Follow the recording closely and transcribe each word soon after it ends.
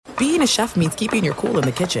being a chef means keeping your cool in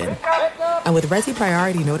the kitchen. And with Resi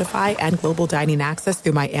Priority Notify and Global Dining Access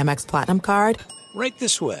through my Amex Platinum card, right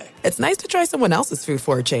this way. It's nice to try someone else's food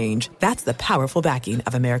for a change. That's the powerful backing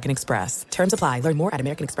of American Express. Terms apply. Learn more at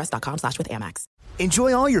americanexpress.com/withAmex.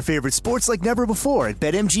 Enjoy all your favorite sports like never before at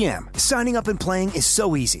BetMGM. Signing up and playing is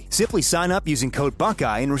so easy. Simply sign up using code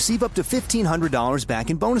Buckeye and receive up to $1,500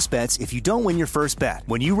 back in bonus bets if you don't win your first bet.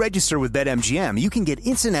 When you register with BetMGM, you can get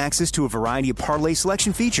instant access to a variety of parlay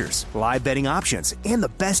selection features, live betting options, and the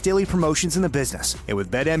best daily promotions in the business. And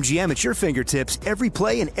with BetMGM at your fingertips, every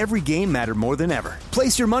play and every game matter more than ever.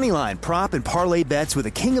 Place your moneyline, prop, and parlay bets with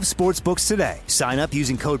the king of sportsbooks today. Sign up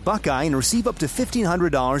using code Buckeye and receive up to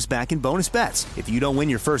 $1,500 back in bonus bets if you don't win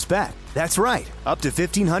your first bet. That's right, up to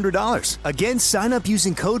 $1,500. Again, sign up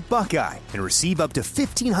using code Buckeye and receive up to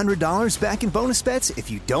 $1,500 back in bonus bets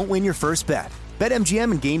if you don't win your first bet.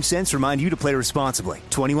 BetMGM and GameSense remind you to play responsibly.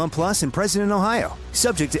 21 plus and present in Ohio.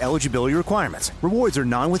 Subject to eligibility requirements. Rewards are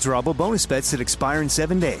non-withdrawable bonus bets that expire in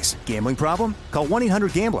 7 days. Gambling problem? Call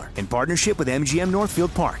 1-800-GAMBLER in partnership with MGM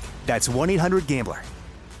Northfield Park. That's 1-800-GAMBLER.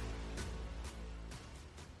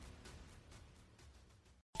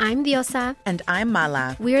 I'm Diosa. And I'm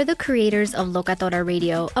Mala. We are the creators of Locatora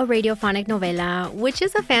Radio, a radiophonic novela, which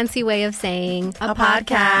is a fancy way of saying a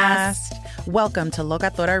podcast. Welcome to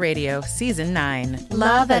Locatora Radio, Season 9.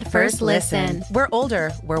 Love at first listen. We're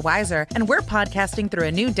older, we're wiser, and we're podcasting through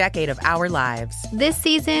a new decade of our lives. This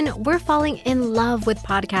season, we're falling in love with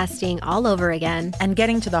podcasting all over again. And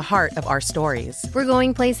getting to the heart of our stories. We're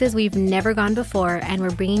going places we've never gone before, and we're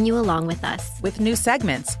bringing you along with us. With new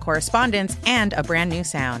segments, correspondence, and a brand new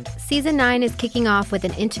sound. Season 9 is kicking off with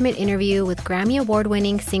an intimate interview with Grammy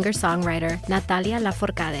Award-winning singer-songwriter Natalia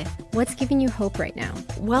Lafourcade. What's giving you hope right now?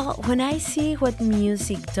 Well, when I see what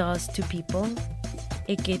music does to people,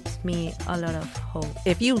 it gives me a lot of hope.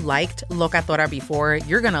 If you liked Locatora before,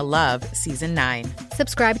 you're going to love Season 9.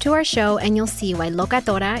 Subscribe to our show and you'll see why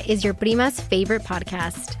Locatora is your prima's favorite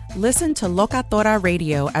podcast. Listen to Locatora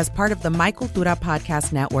Radio as part of the My Cultura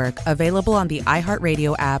Podcast Network, available on the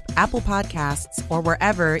iHeartRadio app, Apple Podcasts, or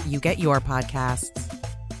wherever you get your podcasts.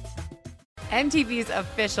 MTV's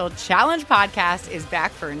official Challenge podcast is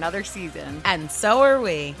back for another season. And so are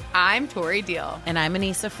we. I'm Tori Deal. And I'm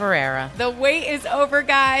Anissa Ferreira. The wait is over,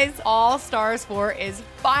 guys. All Stars 4 is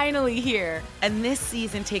finally here. And this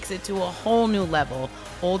season takes it to a whole new level.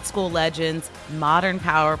 Old school legends, modern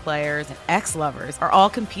power players, and ex-lovers are all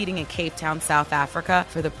competing in Cape Town, South Africa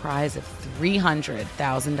for the prize of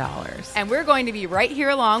 $300,000. And we're going to be right here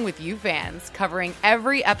along with you fans, covering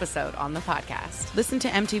every episode on the podcast. Listen to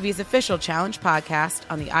MTV's official Challenge podcast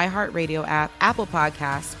on the iHeartRadio app, Apple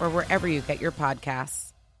Podcasts, or wherever you get your podcasts.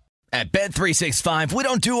 At Bet365, we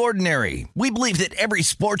don't do ordinary. We believe that every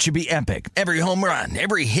sport should be epic. Every home run,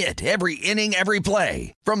 every hit, every inning, every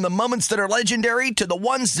play. From the moments that are legendary to the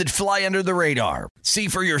ones that fly under the radar. See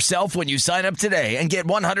for yourself when you sign up today and get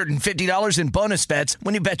 $150 in bonus bets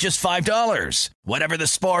when you bet just $5. Whatever the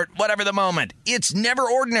sport, whatever the moment, it's never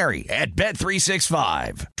ordinary at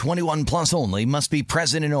Bet365. 21 plus only. Must be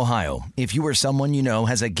present in Ohio. If you or someone you know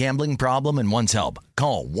has a gambling problem and wants help,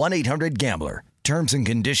 call 1-800-GAMBLER. Terms and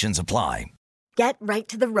conditions apply. Get right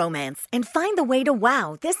to the romance and find the way to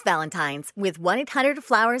wow this Valentine's with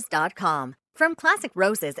 1-800-Flowers.com. From classic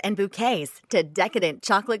roses and bouquets to decadent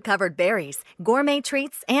chocolate-covered berries, gourmet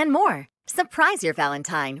treats, and more. Surprise your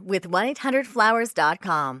Valentine with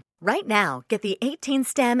 1-800-Flowers.com. Right now, get the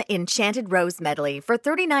 18-stem Enchanted Rose Medley for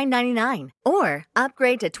 $39.99. Or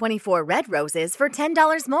upgrade to 24 red roses for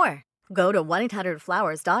 $10 more. Go to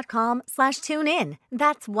 1-800-Flowers.com/tune-in.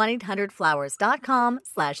 That's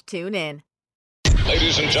 1-800-Flowers.com/tune-in.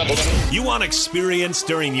 Ladies and gentlemen, you want experience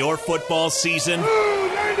during your football season?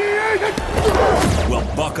 Well,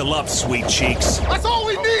 buckle up, sweet cheeks. That's all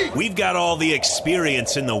we need. We've got all the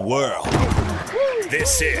experience in the world.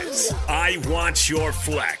 This is I Want Your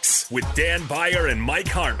Flex with Dan Beyer and Mike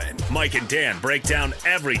Harmon. Mike and Dan break down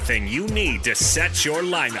everything you need to set your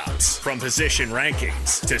lineups. From position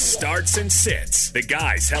rankings to starts and sits, the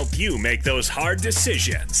guys help you make those hard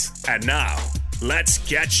decisions. And now, let's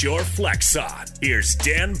get your flex on. Here's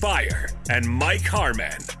Dan Beyer and Mike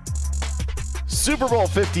Harmon. Super Bowl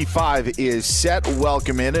 55 is set.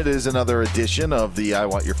 Welcome in. It is another edition of the I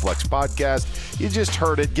Want Your Flex podcast. You just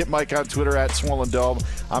heard it. Get Mike on Twitter at Swollen Dome.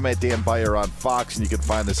 I'm at Dan Beyer on Fox, and you can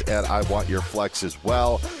find us at I Want Your Flex as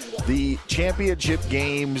well. The championship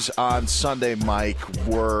games on Sunday, Mike,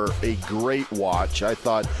 were a great watch. I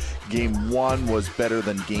thought Game 1 was better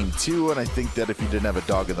than Game 2, and I think that if you didn't have a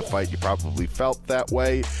dog in the fight, you probably felt that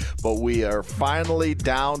way. But we are finally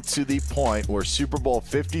down to the point where Super Bowl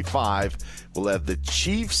 55 will have the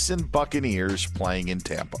Chiefs and Buccaneers playing in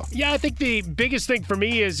Tampa. Yeah, I think the biggest thing for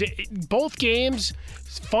me is both games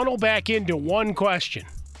funnel back into one question.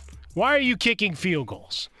 Why are you kicking field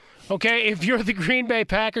goals? Okay, if you're the Green Bay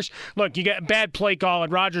Packers, look, you got bad play call,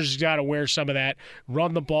 and Rodgers has got to wear some of that.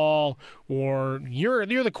 Run the ball, or you're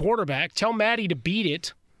the quarterback. Tell Matty to beat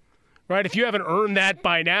it, right? If you haven't earned that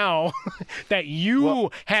by now, that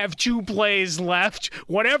you have 2 plays left,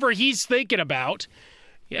 whatever he's thinking about.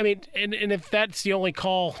 I mean, and if that's the only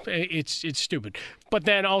call, it's stupid. But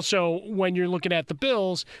then also, when you're looking at the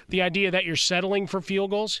Bills, the idea that you're settling for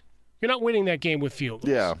field goals, you're not winning that game with field goals.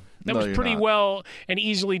 Yeah. That was pretty well and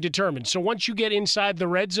easily determined. So once you get inside the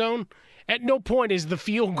red zone, at no point is the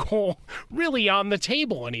field goal really on the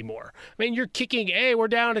table anymore. I mean, you're kicking, hey, we're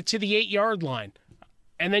down to the 8-yard line,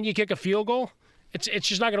 and then you kick a field goal. It's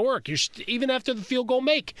just not going to work. Even after the field goal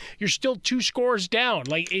make, you're still 2 scores down.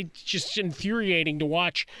 Like, it's just infuriating to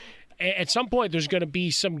watch. At some point, there's going to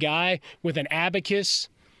be some guy with an abacus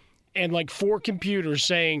and like 4 computers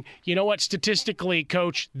saying, you know what, statistically,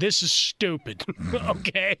 coach, this is stupid,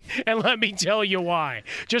 okay? And let me tell you why.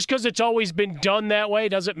 Just because it's always been done that way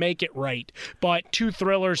doesn't make it right. But 2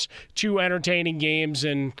 thrillers, 2 entertaining games,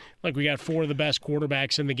 and like we got 4 of the best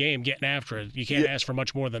quarterbacks in the game getting after it. You can't ask for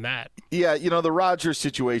much more than that. Yeah, the Rodgers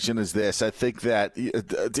situation is this. I think that,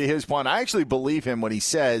 to his point, I actually believe him when he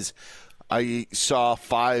says, I saw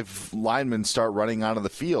 5 linemen start running onto the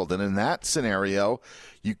field. And in that scenario,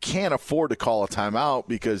 you can't afford to call a timeout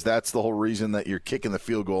because that's the whole reason that you're kicking the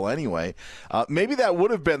field goal anyway. Maybe that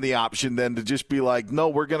would have been the option then, to just be like, no,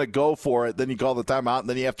 we're going to go for it. Then you call the timeout, and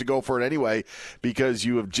then you have to go for it anyway because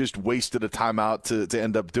you have just wasted a timeout to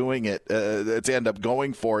end up doing it, to end up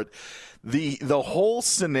going for it. The whole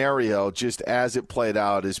scenario, just as it played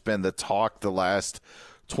out, has been the talk the last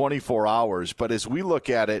 24 hours. But as we look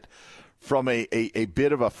at it from a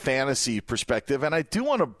bit of a fantasy perspective, and I do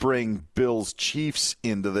want to bring Bills Chiefs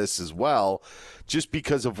into this as well, just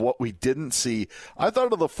because of what we didn't see. I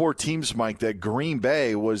thought of the 4 teams, Mike, that Green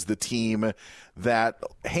Bay was the team that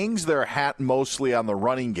hangs their hat mostly on the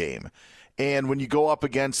running game. And when you go up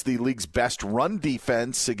against the league's best run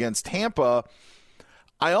defense against Tampa,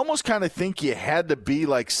 I almost kind of think you had to be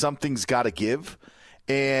like, something's got to give.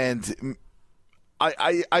 And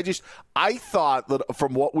I thought that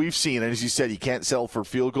from what we've seen, and as you said, you can't settle for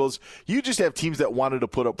field goals. You just have teams that wanted to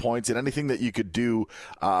put up points, and anything that you could do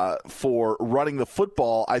for running the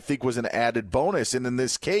football, I think, was an added bonus. And in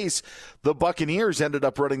this case, the Buccaneers ended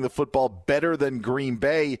up running the football better than Green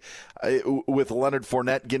Bay, with Leonard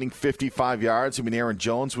Fournette getting 55 yards. I mean, Aaron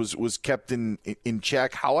Jones was kept in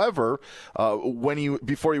check. However,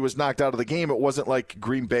 before he was knocked out of the game, it wasn't like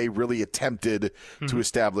Green Bay really attempted to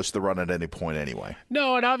establish the run at any point anyway.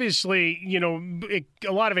 No, and obviously,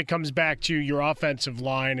 a lot of it comes back to your offensive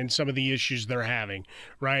line and some of the issues they're having,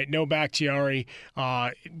 right? No Bakhtiari,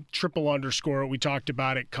 triple underscore. We talked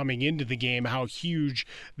about it coming into the game, how huge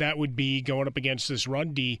that would be going up against this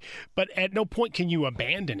run D. But at no point can you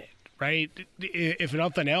abandon it, right? If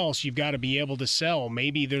nothing else, you've got to be able to sell.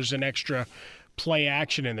 Maybe there's an extra play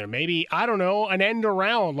action in there. Maybe, I don't know, an end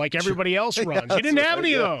around like everybody else runs. You didn't have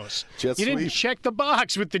any of those. You didn't check the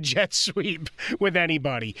box with the jet sweep with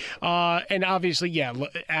anybody. And obviously,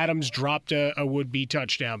 Adams dropped a would-be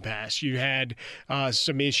touchdown pass. You had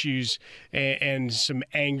some issues and some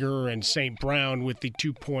anger and St. Brown with the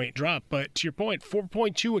 2-point drop. But to your point,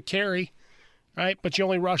 4.2 a carry. Right, but you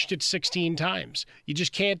only rushed it 16 times. You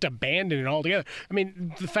just can't abandon it altogether. I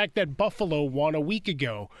mean, the fact that Buffalo won a week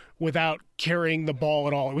ago without carrying the ball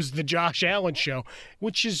at all, it was the Josh Allen show,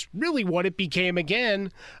 which is really what it became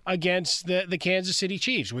again against the Kansas City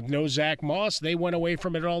Chiefs. With no Zach Moss, they went away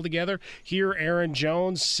from it altogether. Here, Aaron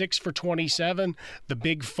Jones, 6 for 27, the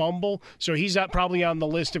big fumble. So he's probably on the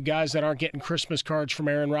list of guys that aren't getting Christmas cards from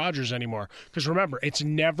Aaron Rodgers anymore. Because remember, it's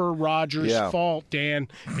never Rodgers' fault, Dan.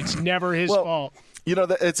 It's never his fault.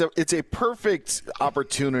 It's a perfect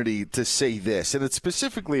opportunity to say this, and it's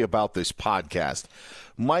specifically about this podcast.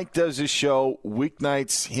 Mike does his show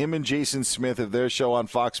weeknights. Him and Jason Smith have their show on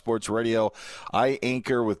Fox Sports Radio. I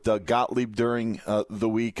anchor with Doug Gottlieb during the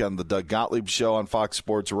week on the Doug Gottlieb Show on Fox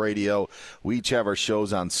Sports Radio. We each have our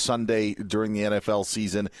shows on Sunday during the NFL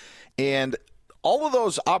season. And all of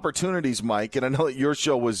those opportunities, Mike, and I know that your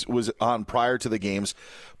show was on prior to the games,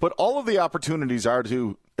 but all of the opportunities are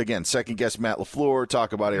to again, second-guess Matt LaFleur,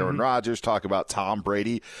 talk about Aaron Rodgers, talk about Tom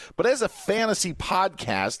Brady. But as a fantasy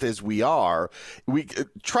podcast, as we are, we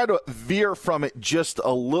try to veer from it just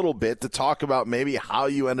a little bit to talk about maybe how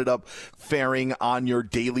you ended up faring on your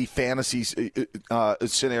daily fantasy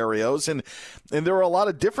scenarios. And there are a lot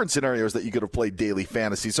of different scenarios that you could have played daily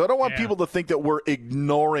fantasy. So I don't want people to think that we're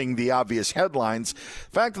ignoring the obvious headlines.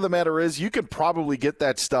 Fact of the matter is, you can probably get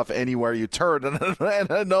that stuff anywhere you turn.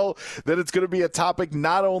 And I know that it's going to be a topic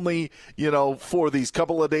not only, for these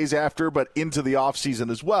couple of days after, but into the offseason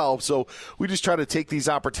as well. So we just try to take these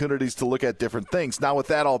opportunities to look at different things. Now, with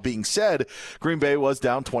that all being said, Green Bay was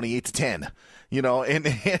down 28-10.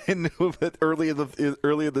 And early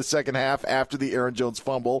in the second half after the Aaron Jones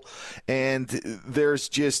fumble. And there's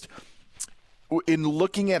just, in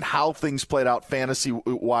looking at how things played out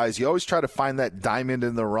fantasy-wise, you always try to find that diamond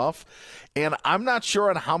in the rough. And I'm not sure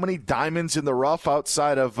on how many diamonds in the rough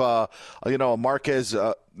outside of, Marquez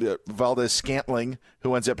Valdez-Scantling,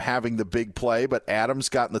 who ends up having the big play, but Adams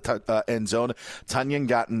got in the end zone. Tunyon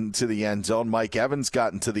got into the end zone. Mike Evans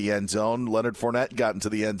got into the end zone. Leonard Fournette got into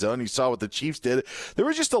the end zone. You saw what the Chiefs did. There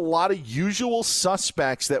was just a lot of usual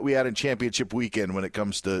suspects that we had in championship weekend when it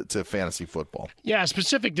comes to fantasy football. Yeah,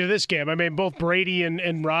 specific to this game, I mean, both Brady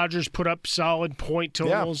and Rodgers put up solid point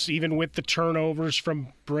totals, even with the turnovers from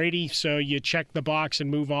Brady, so you check the box and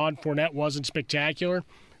move on. Fournette wasn't spectacular,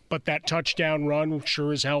 but that touchdown run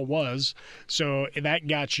sure as hell was. So that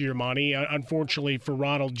got you your money. Unfortunately for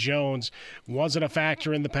Ronald Jones, wasn't a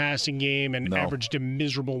factor in the passing game and averaged a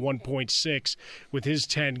miserable 1.6 with his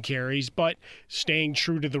 10 carries, but staying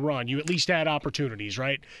true to the run. You at least had opportunities,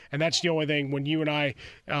 right? And that's the only thing when you and I,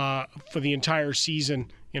 for the entire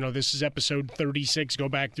season, this is episode 36, go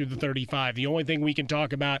back through the 35. The only thing we can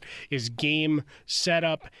talk about is game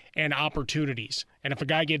setup and opportunities. And if a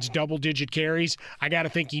guy gets double-digit carries, I got to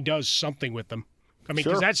think he does something with them. I mean,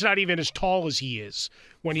 because that's not even as tall as he is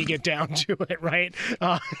when you get down to it, right?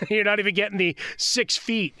 You're not even getting the 6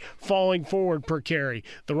 feet falling forward per carry.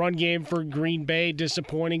 The run game for Green Bay,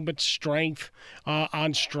 disappointing, but strength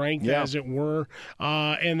on strength, as it were.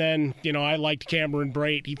 And then, I liked Cameron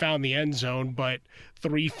Brate. He found the end zone, but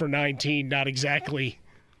 3 for 19, not exactly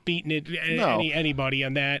beating it anybody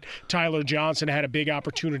on that. Tyler Johnson had a big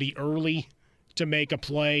opportunity early to make a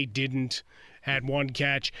play, didn't. Had one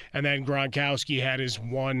catch, and then Gronkowski had his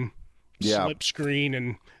one slip screen,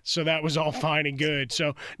 and so that was all fine and good.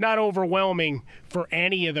 So not overwhelming for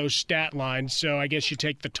any of those stat lines. So I guess you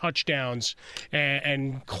take the touchdowns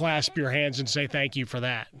and clasp your hands and say thank you for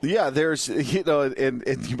that. Yeah, there's,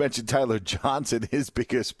 and you mentioned Tyler Johnson. His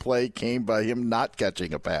biggest play came by him not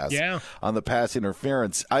catching a pass on the pass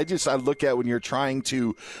interference. I look at when you're trying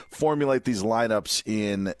to formulate these lineups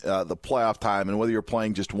in the playoff time, and whether you're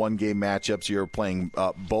playing just one-game matchups, you're playing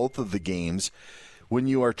both of the games. When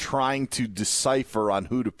you are trying to decipher on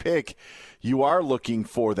who to pick, you are looking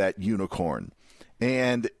for that unicorn.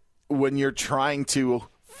 And when you're trying to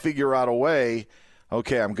figure out a way,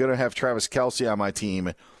 okay, I'm going to have Travis Kelce on my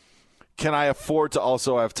team. Can I afford to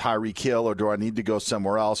also have Tyreek Hill, or do I need to go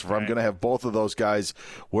somewhere else? If I'm going to have both of those guys,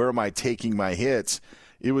 where am I taking my hits?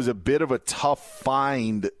 It was a bit of a tough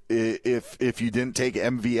find if you didn't take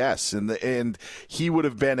MVS. And he would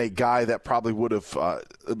have been a guy that probably would have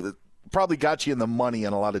probably got you in the money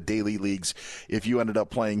in a lot of daily leagues if you ended up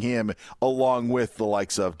playing him, along with the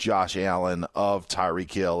likes of Josh Allen, of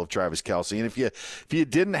Tyreek Hill, of Travis Kelce. And if you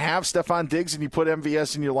didn't have Stephon Diggs and you put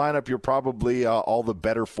MVS in your lineup, you're probably all the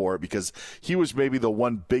better for it, because he was maybe the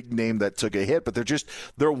one big name that took a hit, but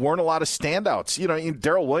there weren't a lot of standouts.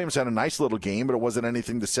 Darrell Williams had a nice little game, but it wasn't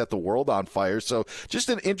anything to set the world on fire. So just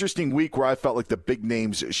an interesting week where I felt like the big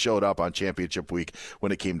names showed up on championship week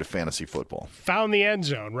when it came to fantasy football. Found the end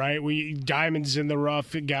zone, right? Diamonds in the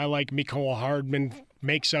rough. A guy like Mecole Hardman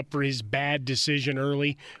makes up for his bad decision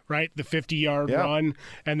early, right? The 50-yard run,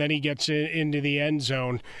 and then he gets into the end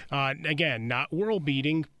zone. Again, not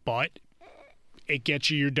world-beating, but it gets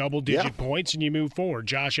you your double-digit points and you move forward.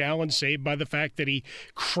 Josh Allen saved by the fact that he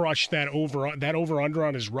crushed that over-under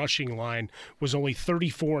on his rushing line was only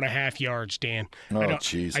 34.5 yards, Dan. Oh,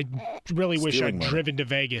 jeez. I really wish I'd driven to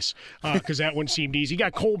Vegas because that one seemed easy. He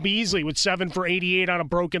got Cole Beasley with 7 for 88 on a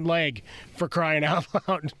broken leg, for crying out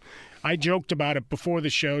loud. I joked about it before the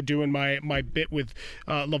show doing my bit with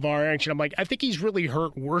LeVar Arrington. I'm like, I think he's really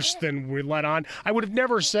hurt worse than we let on. I would have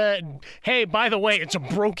never said, hey, by the way, it's a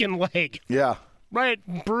broken leg. Yeah.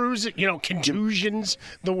 Right, bruise, contusions,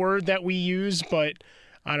 the word that we use, but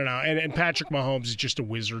I don't know. And Patrick Mahomes is just a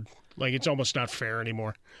wizard. Like, it's almost not fair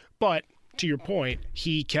anymore. But to your point,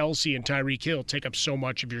 Kelce, and Tyreek Hill take up so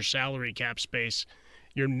much of your salary cap space.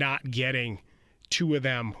 You're not getting two of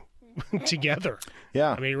them together.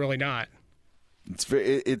 Yeah. I mean, really not.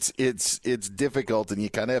 It's difficult, and you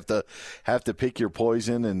kind of have to pick your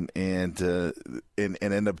poison and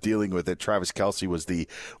end up dealing with it. Travis Kelce was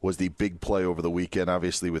the big play over the weekend,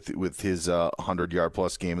 obviously with his 100-yard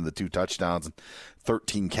plus game and the 2 touchdowns.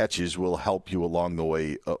 13 catches will help you along the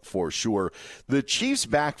way for sure. The Chiefs'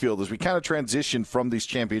 backfield, as we kind of transition from these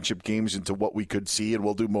championship games into what we could see, and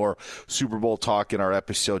we'll do more Super Bowl talk in our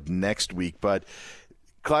episode next week, but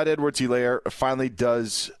Clyde Edwards-Helaire finally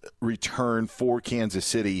does return for Kansas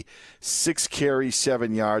City. 6 carries,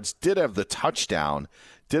 7 yards. Did have the touchdown.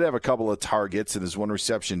 Did have a couple of targets, and his 1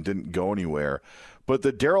 reception didn't go anywhere. But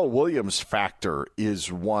the Darrell Williams factor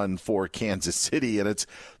is one for Kansas City. And it's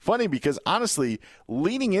funny because, honestly,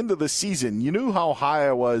 leading into the season, you knew how high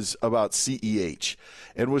I was about CEH.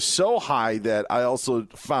 And was so high that I also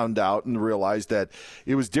found out and realized that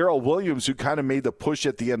it was Darrell Williams who kind of made the push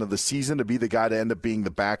at the end of the season to be the guy to end up being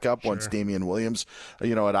the backup once Damian Williams,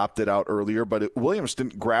 had opted out earlier. But Williams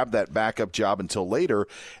didn't grab that backup job until later.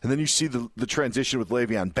 And then you see the transition with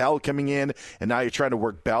Le'Veon Bell coming in, and now you're trying to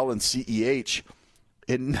work Bell and CEH.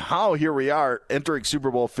 And now here we are entering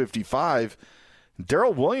Super Bowl 55.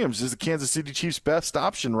 Darrell Williams is the Kansas City Chiefs' best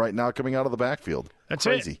option right now coming out of the backfield. That's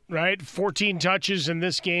crazy. It, right? 14 touches in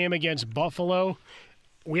this game against Buffalo.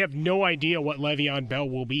 We have no idea what Le'Veon Bell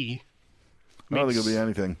will be. I don't think it'll be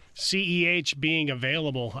anything. CEH being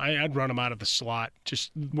available, I'd run him out of the slot.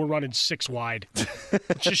 We're running 6 wide.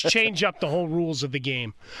 Just change up the whole rules of the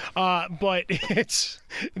game. But it's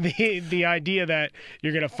the idea that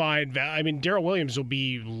you're going to find. I mean, Darrell Williams will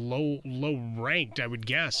be low ranked, I would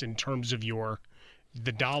guess, in terms of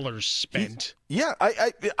the dollars spent.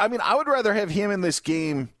 I mean, I would rather have him in this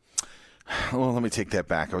game. Well, let me take that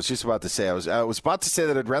back. I was just about to say I was about to say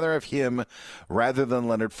that I'd rather have him rather than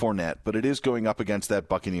Leonard Fournette, but it is going up against that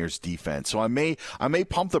Buccaneers defense. So I may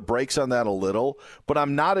pump the brakes on that a little, but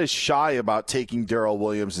I'm not as shy about taking Darrell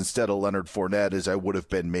Williams instead of Leonard Fournette as I would have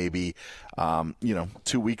been maybe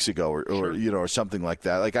 2 weeks ago or something like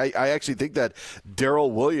that. Like I actually think that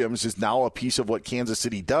Darrell Williams is now a piece of what Kansas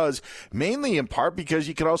City does, mainly in part because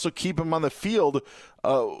you can also keep him on the field.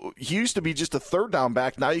 He used to be just a third down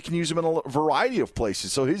back. Now you can use him in a variety of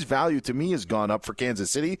places. So his value to me has gone up for Kansas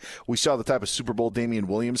City. We saw the type of Super Bowl Damian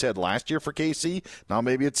Williams had last year for KC. Now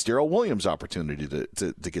maybe it's Darrell Williams' opportunity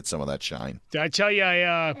to get some of that shine. Did I tell you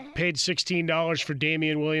I paid $16 for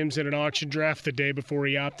Damian Williams in an auction draft the day before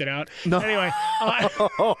he opted out? No. Anyway.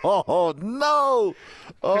 No.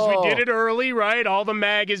 Because we did it early, right? All the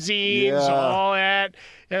magazines, all that.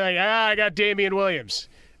 And I got Damian Williams.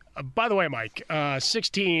 By the way, Mike,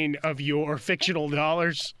 16 of your fictional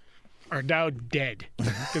dollars are now dead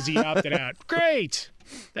because he opted out. Great.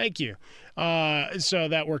 Thank you. So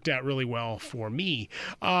that worked out really well for me.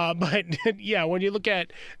 But, yeah, when you look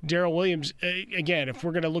at Darrell Williams, again, if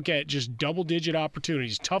we're going to look at just double-digit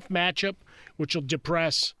opportunities, tough matchup, which will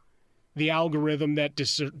depress the algorithm that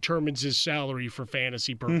determines his salary for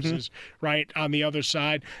fantasy purposes, right? On the other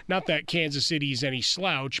side, not that Kansas City is any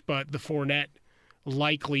slouch, but the Fournette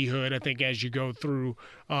likelihood, I think, as you go through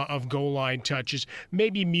of goal line touches,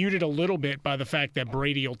 maybe muted a little bit by the fact that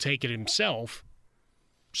Brady will take it himself.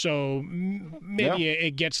 So maybe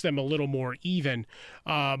it gets them a little more even.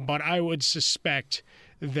 But I would suspect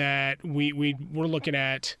that we're looking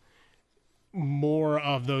at more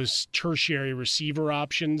of those tertiary receiver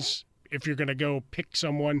options. If you're going to go pick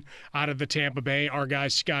someone out of the Tampa Bay, our guy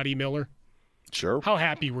Scotty Miller. Sure. How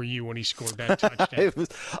happy were you when he scored that touchdown?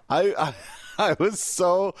 I was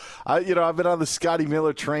so, I've been on the Scotty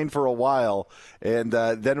Miller train for a while, and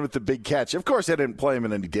then with the big catch. Of course, I didn't play him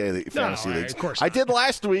in any daily fantasy leagues. Of course not. I did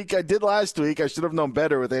last week. I should have known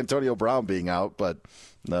better with Antonio Brown being out, but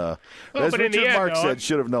as Richard Mark said,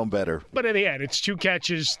 should have known better. But in the end, it's 2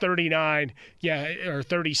 catches, 39, or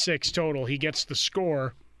 36 total. He gets the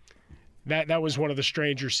score. That was one of the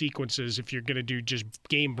stranger sequences if you're going to do just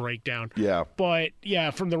game breakdown. Yeah. But,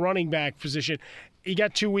 from the running back position, you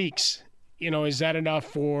got 2 weeks. Is that enough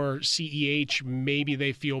for CEH? Maybe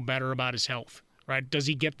they feel better about his health, right? Does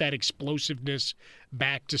he get that explosiveness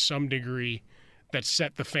back to some degree that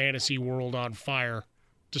set the fantasy world on fire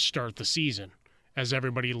to start the season, as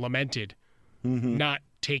everybody lamented, not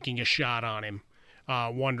taking a shot on him,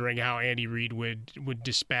 wondering how Andy Reid would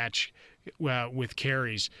dispatch with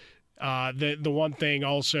carries. The one thing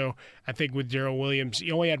also, I think with Darrell Williams,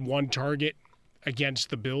 he only had 1 target against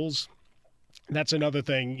the Bills. That's another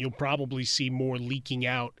thing you'll probably see more leaking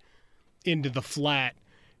out into the flat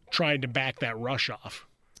trying to back that rush off,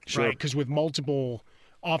 sure. Right? Because with multiple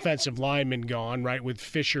offensive linemen gone, right, with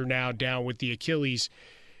Fisher now down with the Achilles,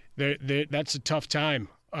 that's a tough time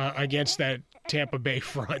against that Tampa Bay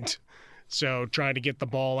front. So trying to get the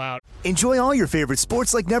ball out. Enjoy all your favorite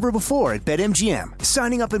sports like never before at BetMGM.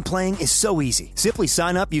 Signing up and playing is so easy. Simply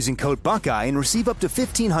sign up using code Buckeye and receive up to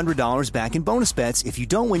 $1,500 back in bonus bets if you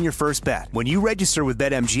don't win your first bet. When you register with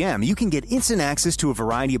BetMGM, you can get instant access to a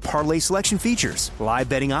variety of parlay selection features, live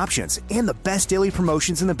betting options, and the best daily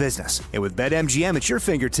promotions in the business. And with BetMGM at your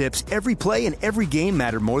fingertips, every play and every game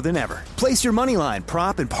matter more than ever. Place your moneyline,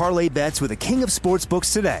 prop, and parlay bets with the king of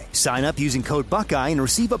sportsbooks today. Sign up using code Buckeye and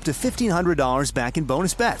receive up to $1,500 back in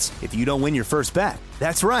bonus bets if you don't win your first bet.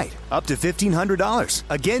 That's right, up to $1,500.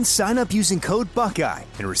 Again, sign up using code Buckeye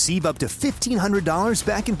and receive up to $1,500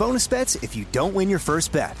 back in bonus bets if you don't win your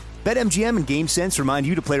first bet. BetMGM and GameSense remind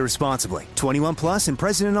you to play responsibly. 21 plus and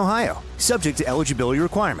present in Ohio. Subject to eligibility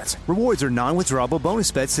requirements. Rewards are non-withdrawable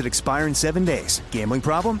bonus bets that expire in 7 days. Gambling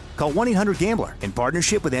problem? Call 1-800-GAMBLER in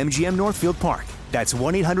partnership with MGM Northfield Park. That's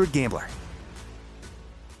 1-800-GAMBLER.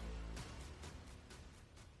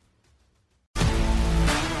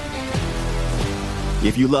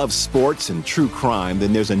 If you love sports and true crime,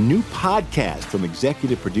 then there's a new podcast from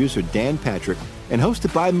executive producer Dan Patrick and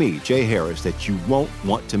hosted by me, Jay Harris, that you won't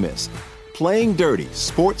want to miss. Playing Dirty: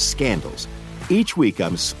 Sports Scandals. Each week,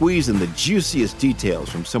 I'm squeezing the juiciest details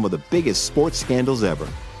from some of the biggest sports scandals ever.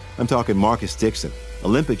 I'm talking Marcus Dixon,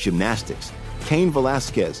 Olympic gymnastics, Cain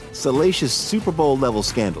Velasquez, salacious Super Bowl-level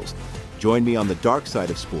scandals. Join me on the dark side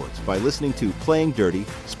of sports by listening to Playing Dirty: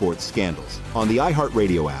 Sports Scandals on the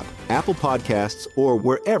iHeartRadio app, Apple Podcasts, or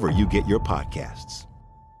wherever you get your podcasts.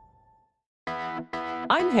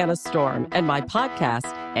 I'm Hannah Storm, and my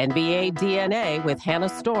podcast, NBA DNA with Hannah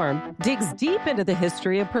Storm, digs deep into the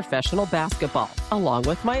history of professional basketball, along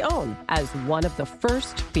with my own, as one of the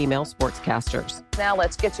first female sportscasters. Now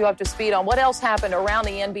let's get you up to speed on what else happened around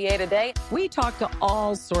the NBA today. We talk to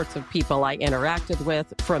all sorts of people I interacted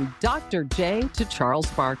with, from Dr. J to Charles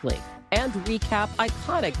Barkley, and recap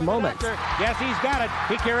iconic moments. Yes, he's got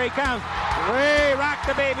it. Here he comes. Way rock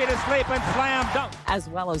the baby to sleep and slam dunk. As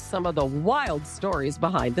well as some of the wild stories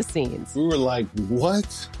behind the scenes. We were like,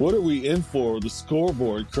 what? What are we in for? The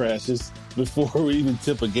scoreboard crashes before we even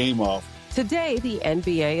tip a game off. Today, the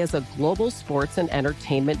NBA is a global sports and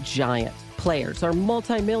entertainment giant. Players are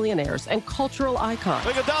multimillionaires and cultural icons.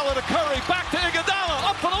 Iguodala to Curry, back to Iguodala,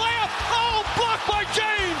 up for the layup. Oh, blocked by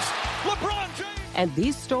James. LeBron James. And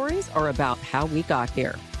these stories are about how we got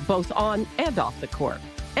here, both on and off the court.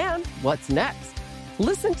 And what's next?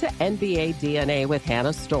 Listen to NBA DNA with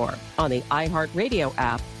Hannah Storm on the iHeartRadio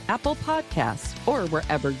app, Apple Podcasts, or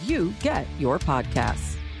wherever you get your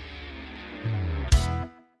podcasts.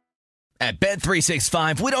 At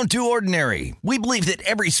Bet365, we don't do ordinary. We believe that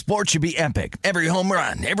every sport should be epic. Every home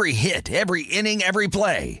run, every hit, every inning, every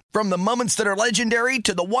play. From the moments that are legendary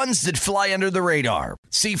to the ones that fly under the radar.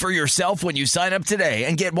 See for yourself when you sign up today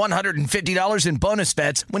and get $150 in bonus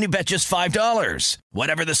bets when you bet just $5.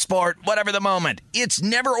 Whatever the sport, whatever the moment, it's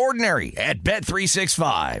never ordinary at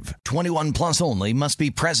Bet365. 21 plus only. Must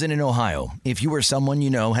be present in Ohio. If you or someone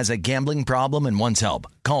you know has a gambling problem and wants help,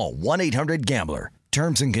 call 1-800-GAMBLER.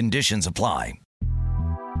 Terms and conditions apply.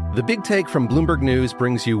 The Big Take from Bloomberg News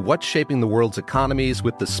brings you what's shaping the world's economies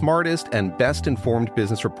with the smartest and best-informed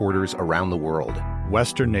business reporters around the world.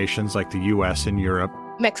 Western nations like the U.S. and Europe.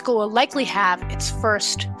 Mexico will likely have its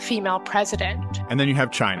first female president. And then you have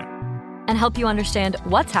China. And help you understand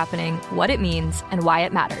what's happening, what it means, and why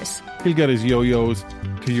it matters. He'll get his yo-yos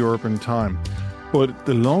to Europe in time. But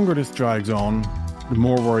the longer this drags on, the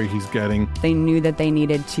more worry he's getting. They knew that they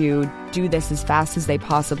needed to do this as fast as they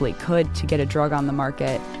possibly could to get a drug on the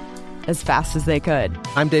market as fast as they could.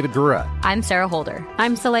 I'm David Gura. I'm Sarah Holder.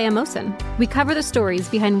 I'm Saleha Mohsen. We cover the stories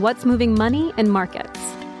behind what's moving money and markets.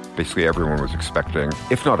 Basically, everyone was expecting,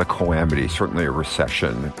 if not a calamity, certainly a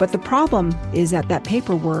recession. But the problem is that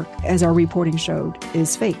paperwork, as our reporting showed,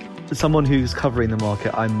 is fake. As someone who's covering the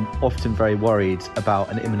market, I'm often very worried about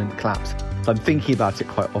an imminent collapse. So I'm thinking about it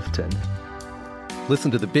quite often.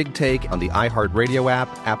 Listen to The Big Take on the iHeartRadio app,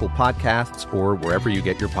 Apple Podcasts, or wherever you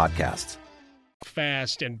get your podcasts.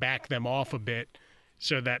 Fast and back them off a bit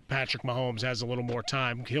so that Patrick Mahomes has a little more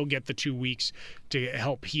time. He'll get the 2 weeks to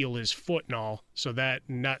help heal his foot and all, so that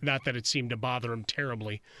not that it seemed to bother him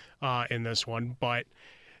terribly in this one. But,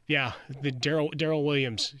 yeah, the Darrell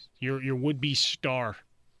Williams, your would-be star.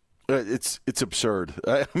 It's absurd.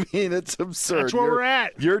 I mean, it's absurd. That's where we're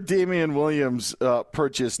at. Your Damian Williams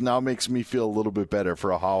purchase now makes me feel a little bit better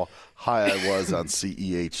for how high I was on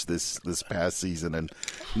CEH this past season, and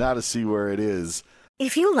now to see where it is.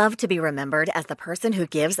 If you love to be remembered as the person who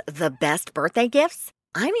gives the best birthday gifts,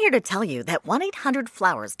 I'm here to tell you that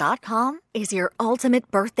 1-800-Flowers.com is your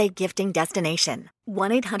ultimate birthday gifting destination.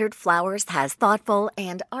 1-800-Flowers has thoughtful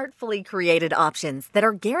and artfully created options that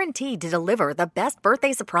are guaranteed to deliver the best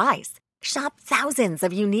birthday surprise. Shop thousands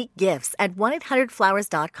of unique gifts at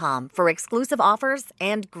 1-800-Flowers.com for exclusive offers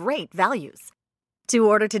and great values. To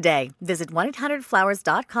order today, visit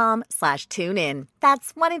 1-800-Flowers.com/tune-in.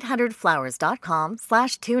 That's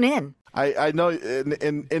 1-800-Flowers.com/tune-in. I know,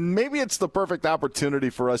 and maybe it's the perfect opportunity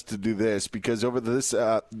for us to do this because over this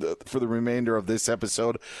for the remainder of this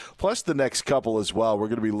episode, plus the next couple as well, we're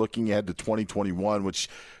going to be looking ahead to 2021, which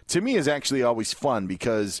to me is actually always fun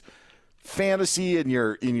because fantasy in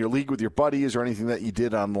your league with your buddies or anything that you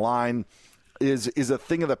did online is a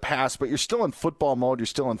thing of the past, but you're still in football mode, you're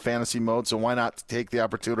still in fantasy mode, so why not take the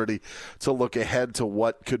opportunity to look ahead to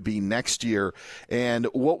what could be next year? And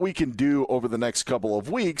what we can do over the next couple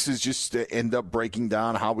of weeks is just to end up breaking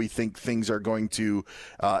down how we think things are going to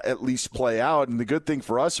at least play out. And the good thing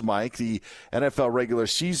for us, Mike, the NFL regular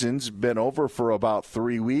season's been over for about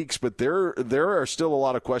 3 weeks, but there are still a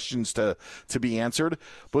lot of questions to be answered,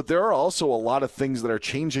 but there are also a lot of things that are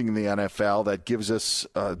changing in the NFL that gives us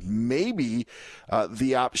maybe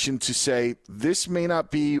the option to say this may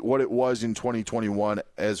not be what it was in 2021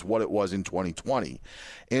 as what it was in 2020.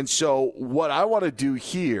 And so what I want to do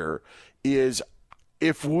here is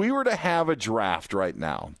if we were to have a draft right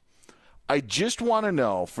now, I just want to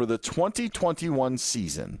know for the 2021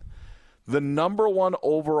 season, the number one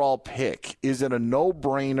overall pick, is it a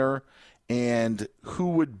no-brainer? And who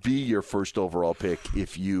would be your first overall pick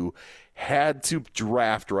if you had to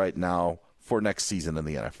draft right now for next season in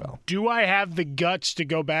the NFL? Do I have the guts to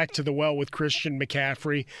go back to the well with Christian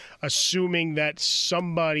McCaffrey, assuming that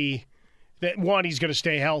somebody that, one, he's going to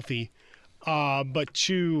stay healthy, but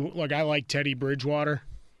two, look, I like Teddy Bridgewater.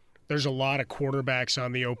 There's a lot of quarterbacks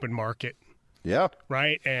on the open market. Yeah.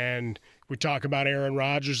 Right? And we talk about Aaron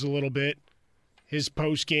Rodgers a little bit. His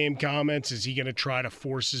post-game comments, is he going to try to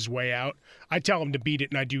force his way out? I tell him to beat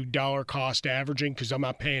it, and I do dollar cost averaging because I'm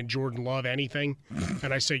not paying Jordan Love anything.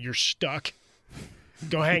 And I say, you're stuck.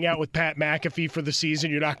 Go hang out with Pat McAfee for the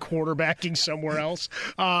season. You're not quarterbacking somewhere else.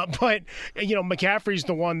 But, McCaffrey's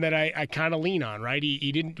the one that I kind of lean on, right?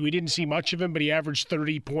 We didn't see much of him, but he averaged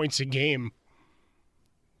 30 points a game.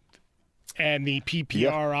 And the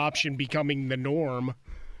PPR option becoming the norm,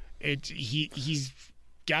 he's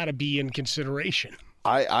got to be in consideration.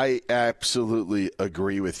 I absolutely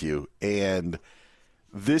agree with you, and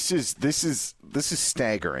this is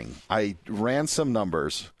staggering. I ran some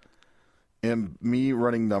numbers, and me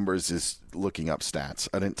running numbers is looking up stats.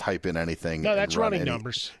 I didn't type in anything. No, that's running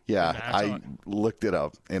numbers. Yeah, I looked it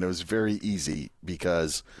up, and it was very easy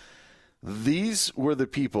because these were the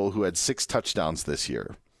people who had 6 touchdowns this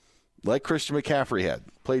year, like Christian McCaffrey had,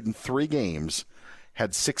 played in 3 games,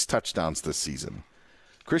 had 6 touchdowns this season.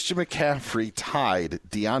 Christian McCaffrey tied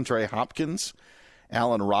DeAndre Hopkins,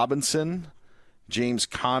 Allen Robinson, James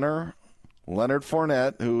Conner, Leonard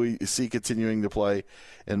Fournette, who we see continuing to play,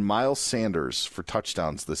 and Miles Sanders for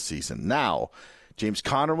touchdowns this season. Now, James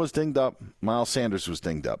Conner was dinged up, Miles Sanders was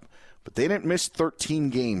dinged up, but they didn't miss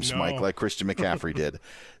 13 games, Mike, like Christian McCaffrey did.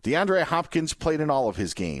 DeAndre Hopkins played in all of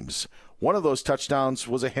his games. One of those touchdowns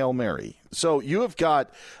was a Hail Mary. So you have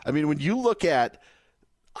got, when you look at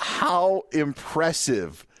how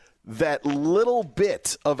impressive that little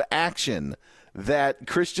bit of action that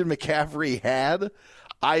Christian McCaffrey had,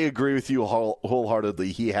 I agree with you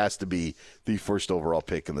wholeheartedly. He has to be the first overall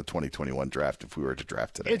pick in the 2021 draft if we were to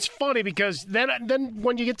draft today. It's funny because then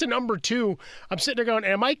when you get to number 2, I'm sitting there going,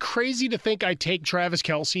 am I crazy to think I take Travis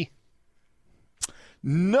Kelce?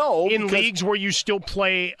 No. In leagues where you still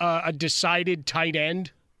play a decided tight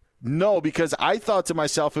end? No, because I thought to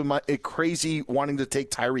myself, am I crazy wanting to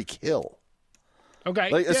take Tyreek Hill?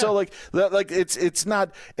 Okay. So it's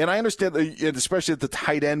not, and I understand that, especially at the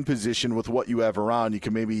tight end position with what you have around, you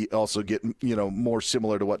can maybe also get more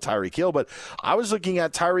similar to what Tyreek Hill. But I was looking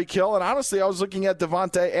at Tyreek Hill, and honestly, I was looking at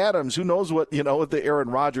Devontae Adams. Who knows what with the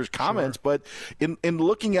Aaron Rodgers comments? Sure. But in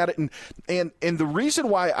looking at it, and the reason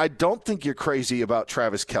why I don't think you're crazy about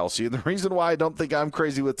Travis Kelce, and the reason why I don't think I'm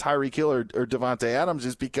crazy with Tyreek Hill or Devontae Adams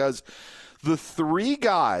is because the 3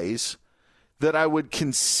 guys that I would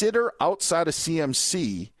consider outside of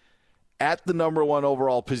CMC at the number 1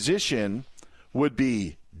 overall position would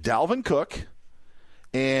be Dalvin Cook,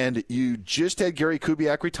 and you just had Gary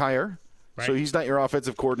Kubiak retire, so he's not your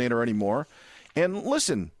offensive coordinator anymore. And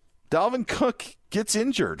listen, Dalvin Cook gets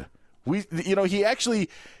injured. He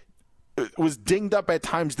actually was dinged up at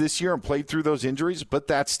times this year and played through those injuries, but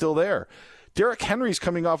that's still there. Derrick Henry's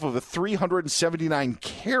coming off of a 379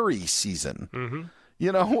 carry season. Mm-hmm.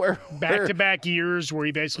 You know, where back-to-back years where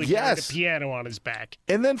he basically carried a piano on his back.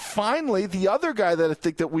 And then finally, the other guy that I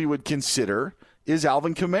think that we would consider is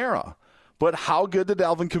Alvin Kamara. But how good did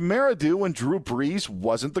Alvin Kamara do when Drew Brees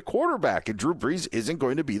wasn't the quarterback? And Drew Brees isn't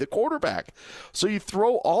going to be the quarterback. So you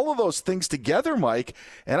throw all of those things together, Mike,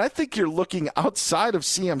 and I think you're looking outside of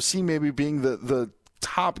CMC maybe being the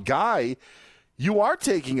top guy. You are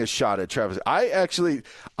taking a shot at Travis. I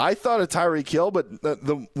thought of Tyreek Hill, but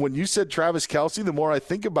when you said Travis Kelce, the more I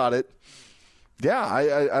think about it, yeah,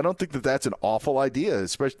 I don't think that that's an awful idea,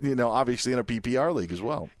 especially, obviously in a PPR league as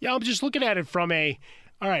well. Yeah, I'm just looking at it from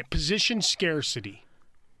all right, position scarcity.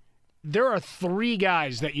 There are 3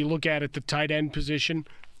 guys that you look at the tight end position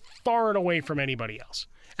far and away from anybody else.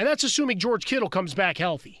 And that's assuming George Kittle comes back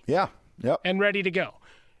healthy. Yeah, yep. And ready to go.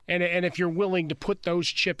 And if you're willing to put those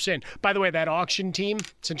chips in. By the way, that auction team,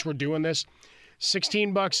 since we're doing this,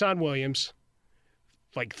 $16 on Williams,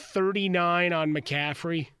 like $39 on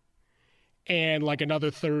McCaffrey, and like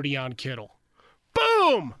another $30 on Kittle.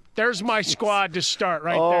 Boom! There's my squad to start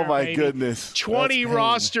right there. Oh, my baby. goodness. 20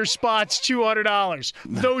 roster spots, $200.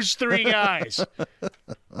 Those 3 guys.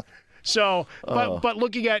 So, but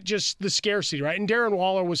looking at just the scarcity, right? And Darren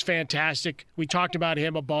Waller was fantastic. We talked about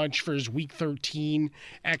him a bunch for his Week 13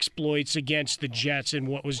 exploits against the Jets in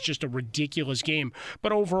what was just a ridiculous game.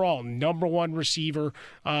 But overall, number 1 receiver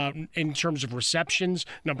in terms of receptions,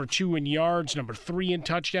 number 2 in yards, number 3 in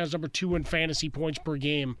touchdowns, number 2 in fantasy points per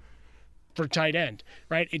game for tight end,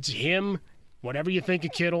 right? It's him, whatever you think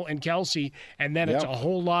of Kittle and Kelce, and then it's a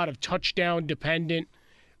whole lot of touchdown-dependent,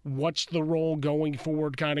 what's the role going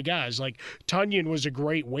forward kind of guys. Like Tunyon was a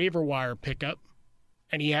great waiver wire pickup,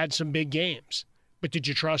 and he had some big games. But did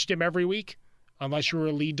you trust him every week? Unless you were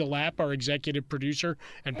a Lead to Lap, our executive producer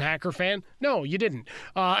and Packer fan? No, you didn't.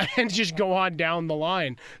 And just go on down the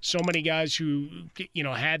line. So many guys who,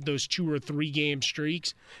 had those 2 or 3 game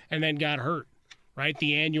streaks and then got hurt, right?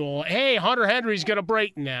 The annual, hey, Hunter Henry's going to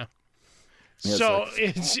break now. Yeah, so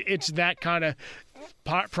it's that kind of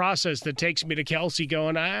process that takes me to Kelce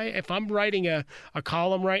going, if I'm writing a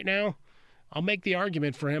column right now, I'll make the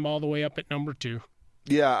argument for him all the way up at number 2.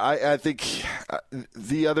 Yeah, I think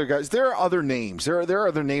the other guys, there are other names. There are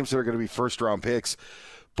other names that are going to be first-round picks,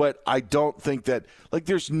 but I don't think that,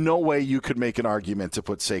 there's no way you could make an argument to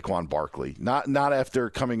put Saquon Barkley. Not after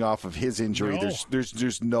coming off of his injury. No.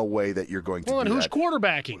 There's no way that you're going to do that. And who's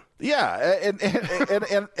quarterbacking? Yeah,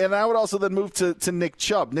 and I would also then move to Nick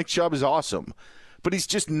Chubb. Nick Chubb is awesome. But he's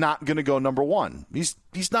just not going to go number 1. He's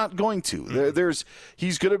not going to. Mm-hmm.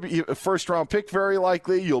 He's going to be a first-round pick very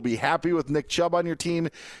likely. You'll be happy with Nick Chubb on your team,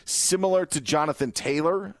 similar to Jonathan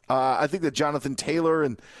Taylor. I think that Jonathan Taylor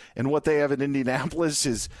and what they have in Indianapolis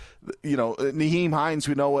is, Nyheim Hines,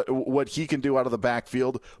 we know what he can do out of the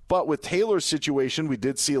backfield. But with Taylor's situation, we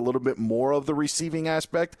did see a little bit more of the receiving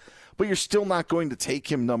aspect. But you're still not going to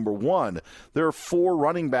take him number 1. There are 4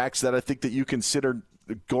 running backs that I think that you consider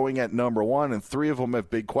going at number 1, and 3 of them have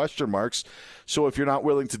big question marks. So if you're not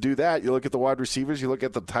willing to do that, you look at the wide receivers, you look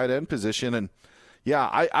at the tight end position, and yeah,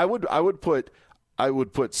 I would put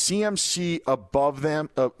CMC above them.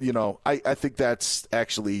 I think that's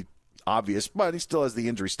actually obvious, but he still has the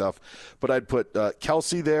injury stuff. But I'd put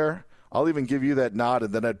Kelce there. I'll even give you that nod,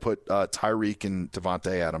 and then I'd put Tyreek and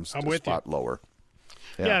Devontae Adams a spot lower.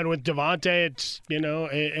 Yeah, and with Devontae, it's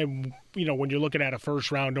when you're looking at a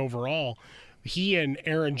first round overall, he and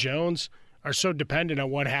Aaron Jones are so dependent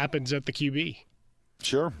on what happens at the QB.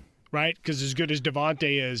 Sure. Right? Because as good as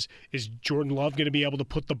Devontae is Jordan Love going to be able to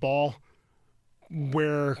put the ball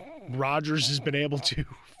where Rodgers has been able to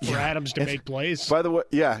for Adams to make plays? By the way,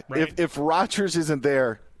 yeah, right? if Rodgers isn't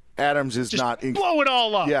there, Adams is just not in, blow it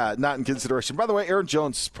all up. Yeah, not in consideration. By the way, Aaron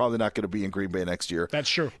Jones is probably not going to be in Green Bay next year.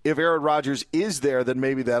 That's true. If Aaron Rodgers is there, then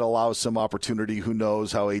maybe that allows some opportunity. Who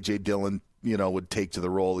knows how A.J. Dillon would take to the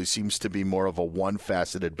role. He seems to be more of a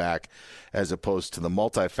one-faceted back as opposed to the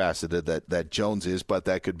multifaceted that Jones is, but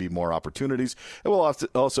that could be more opportunities. And we'll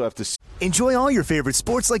also have to see. Enjoy all your favorite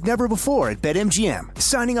sports like never before at BetMGM.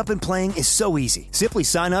 Signing up and playing is so easy. Simply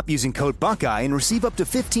sign up using code Buckeye and receive up to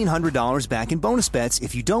 $1,500 back in bonus bets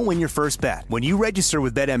if you don't win your first bet. When you register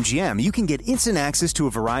with BetMGM, you can get instant access to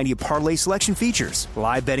a variety of parlay selection features,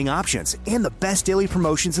 live betting options, and the best daily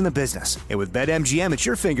promotions in the business. And with BetMGM at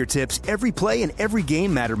your fingertips, every play and every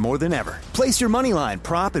game matter more than ever. Place your moneyline,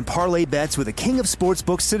 prop, and parlay bets with the king of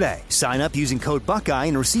sportsbooks today. Sign up using code Buckeye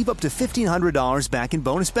and receive up to $1,500 back in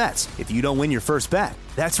bonus bets if you don't win your first bet.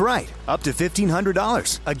 That's right, up to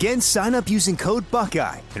 $1,500. Again, sign up using code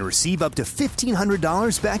Buckeye and receive up to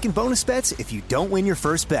 $1,500 back in bonus bets if you don't win your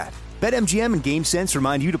first bet. BetMGM and GameSense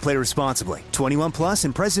remind you to play responsibly. 21 plus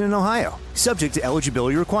and present in Ohio. Subject to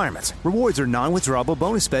eligibility requirements. Rewards are non-withdrawable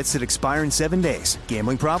bonus bets that expire in 7 days.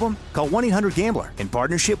 Gambling problem? Call 1-800-GAMBLER in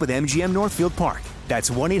partnership with MGM Northfield Park. That's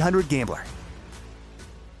 1-800-GAMBLER.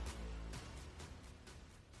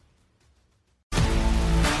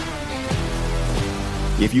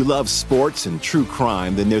 If you love sports and true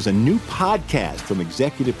crime, then there's a new podcast from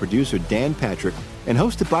executive producer Dan Patrick and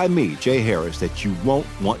hosted by me, Jay Harris, that you won't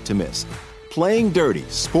want to miss. Playing Dirty: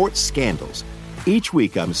 Sports Scandals. Each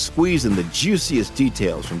week, I'm squeezing the juiciest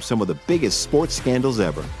details from some of the biggest sports scandals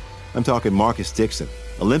ever. I'm talking Marcus Dixon,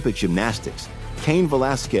 Olympic gymnastics, Cain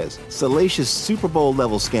Velasquez, salacious Super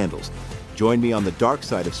Bowl-level scandals. Join me on the dark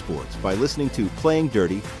side of sports by listening to Playing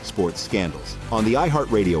Dirty: Sports Scandals on the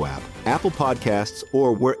iHeartRadio app, Apple Podcasts,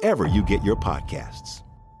 or wherever you get your podcasts.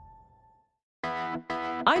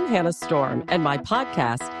 I'm Hannah Storm, and my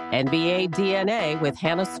podcast, NBA DNA with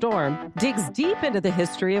Hannah Storm, digs deep into the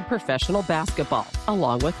history of professional basketball,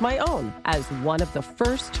 along with my own, as one of the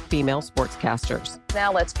first female sportscasters.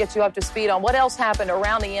 Now let's get you up to speed on what else happened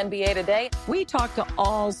around the NBA today. We talked to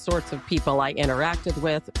all sorts of people I interacted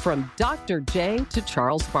with, from Dr. J to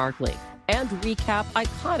Charles Barkley, and recap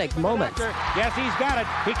iconic moments. Yes, he's got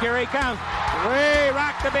it. Here he comes. Way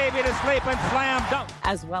rock the baby to sleep and slam dunk.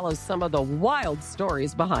 As well as some of the wild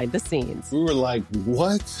stories behind the scenes. We were like,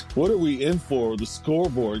 what? What are we in for? The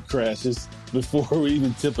scoreboard crashes before we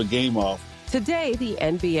even tip a game off. Today, the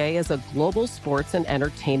NBA is a global sports and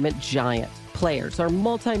entertainment giant. Players are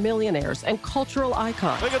multimillionaires and cultural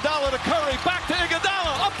icons. Iguodala to Curry, back to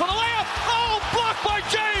Iguodala, up for the layup. Oh, blocked by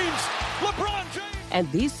James. LeBron James. And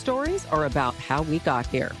these stories are about how we got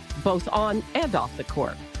here, both on and off the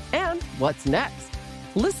court. And what's next?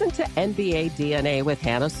 Listen to NBA DNA with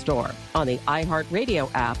Hannah Storm on the iHeartRadio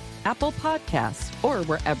app, Apple Podcasts, or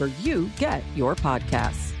wherever you get your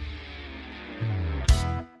podcasts.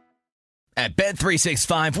 At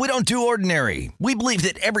Bet365, we don't do ordinary. We believe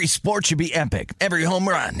that every sport should be epic. Every home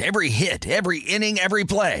run, every hit, every inning, every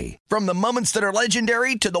play. From the moments that are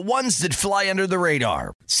legendary to the ones that fly under the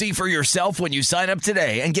radar. See for yourself when you sign up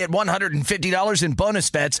today and get $150 in bonus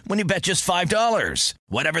bets when you bet just $5.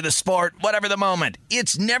 Whatever the sport, whatever the moment,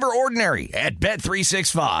 it's never ordinary at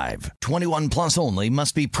Bet365. 21 plus only.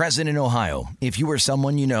 Must be present in Ohio. If you or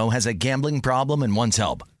someone you know has a gambling problem and wants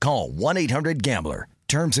help, call 1-800-GAMBLER.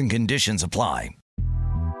 Terms and conditions apply.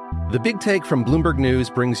 The Big Take from Bloomberg News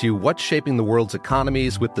brings you what's shaping the world's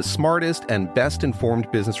economies with the smartest and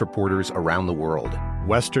best-informed business reporters around the world.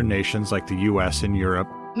 Western nations like the U.S. and Europe.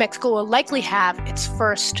 Mexico will likely have its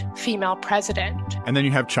first female president. And then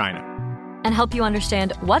you have China. And help you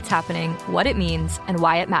understand what's happening, what it means, and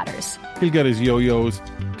why it matters. He'll get his yo-yos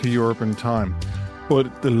to Europe in time.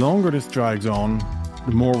 But the longer this drags on,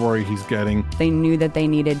 the more worry he's getting. They knew that they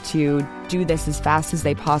needed to do this as fast as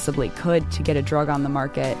they possibly could to get a drug on the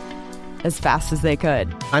market as fast as they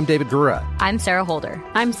could. I'm David Gura. I'm Sarah Holder.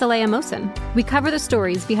 I'm Saleha Mohsen. We cover the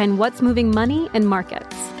stories behind what's moving money and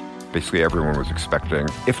markets. Basically, everyone was expecting,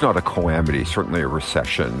 if not a calamity, certainly a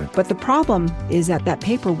recession. But the problem is that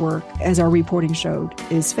paperwork, as our reporting showed,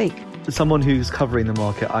 is fake. As someone who's covering the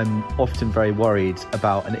market, I'm often very worried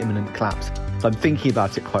about an imminent collapse. So I'm thinking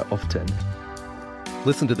about it quite often.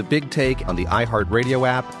 Listen to The Big Take on the iHeartRadio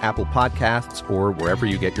app, Apple Podcasts, or wherever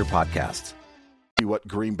you get your podcasts. What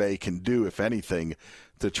Green Bay can do, if anything,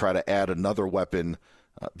 to try to add another weapon,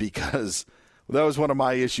 because that was one of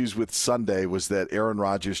my issues with Sunday, was that Aaron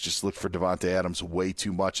Rodgers just looked for Davante Adams way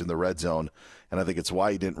too much in the red zone, and I think it's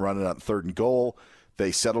why he didn't run it on 3rd and goal.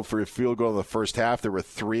 They settled for a field goal in the first half. There were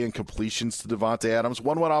 3 incompletions to Davante Adams.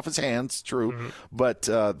 one went off his hands, true, but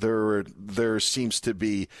there seems to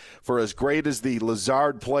be, for as great as the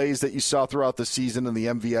Lazard plays that you saw throughout the season and the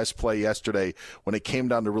MVS play yesterday, when it came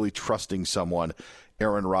down to really trusting someone,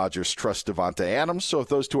 Aaron Rodgers trusts Davante Adams. So if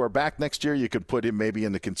those two are back next year, you could put him maybe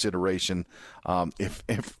into consideration.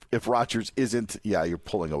 If Rodgers isn't, yeah, you're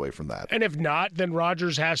pulling away from that. And if not, then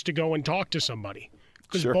Rodgers has to go and talk to somebody.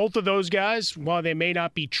 Because Sure. both of those guys, while they may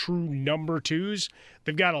not be true number 2s,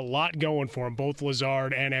 they've got a lot going for them, both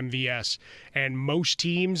Lazard and MVS. And most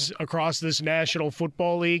teams across this National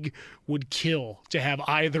Football League would kill to have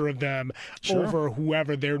either of them Sure. over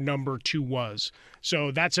whoever their number 2 was.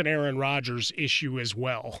 So that's an Aaron Rodgers issue as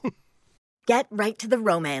well. Get right to the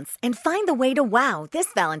romance and find the way to wow this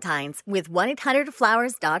Valentine's with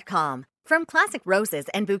 1-800-Flowers.com. From classic roses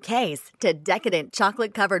and bouquets to decadent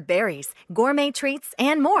chocolate-covered berries, gourmet treats,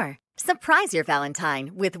 and more. Surprise your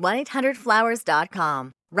Valentine with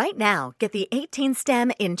 1-800-Flowers.com. Right now, get the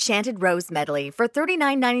 18-stem Enchanted Rose Medley for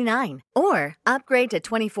 $39.99. Or upgrade to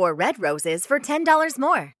 24 red roses for $10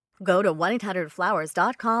 more. Go to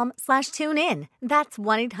 1-800-Flowers.com/tune in. That's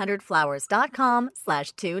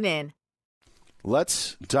 1-800-Flowers.com/tune in.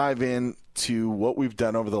 Let's dive into what we've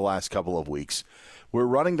done over the last couple of weeks. We're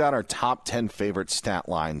running down our top 10 favorite stat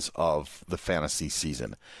lines of the fantasy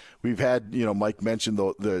season. We've had, Mike mentioned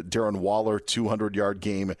the Darren Waller 200-yard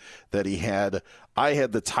game that he had. I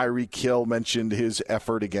had the Tyreek Hill, mentioned his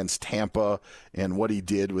effort against Tampa and what he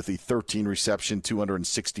did with the 13-reception,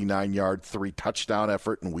 269-yard, 3-touchdown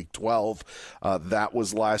effort in Week 12. That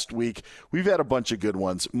was last week. We've had a bunch of good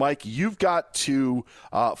ones. Mike, you've got 2,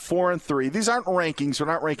 4 and 3. These aren't rankings. We're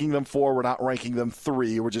not ranking them 4. We're not ranking them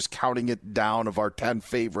 3. We're just counting it down of our 10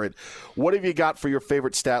 favorite. What have you got for your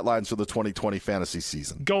favorite stat lines for the 2020 fantasy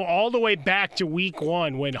season? Go all the way back to Week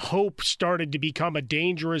 1 when hope started to become a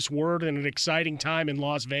dangerous word and an exciting time in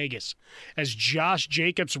Las Vegas as Josh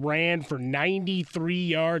Jacobs ran for 93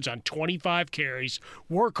 yards on 25 carries,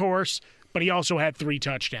 workhorse, but he also had 3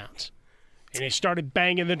 touchdowns. And he started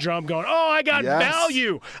banging the drum going, I got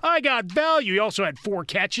value. I got value. He also had 4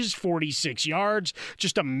 catches, 46 yards,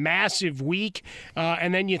 just a massive week.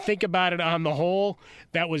 And then you think about it on the whole,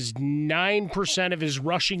 that was 9% of his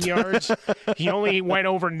rushing yards. He only went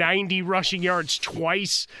over 90 rushing yards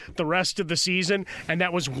twice the rest of the season, and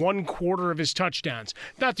that was 1/4 of his touchdowns.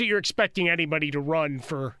 Not that you're expecting anybody to run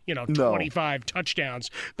for, 25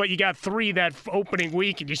 touchdowns, but you got 3 that opening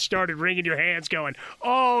week, and you started wringing your hands going,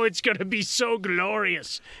 it's going to be so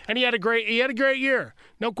glorious. And he had a great year.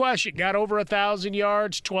 No question. Got over 1,000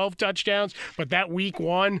 yards, 12 touchdowns, but that Week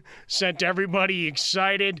 1 sent everybody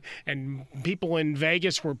excited, and people in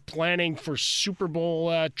Vegas were planning for Super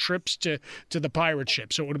Bowl trips to the pirate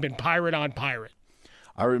ship. So it would have been pirate on pirate.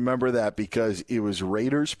 I remember that because it was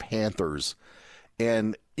Raiders-Panthers,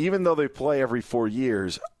 and even though they play every 4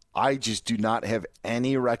 years, I just do not have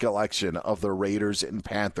any recollection of the Raiders and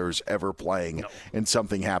Panthers ever playing and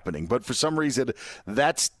something happening. But for some reason,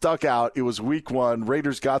 that stuck out. It was Week 1.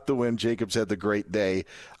 Raiders got the win. Jacobs had the great day.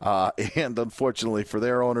 And unfortunately for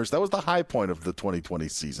their owners, that was the high point of the 2020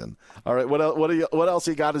 season. All right, what else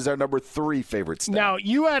you got as our number 3 favorite stat? Now,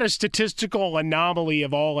 you had a statistical anomaly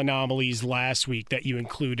of all anomalies last week that you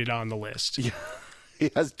included on the list. Yeah.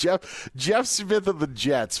 Yes, Jeff Smith of the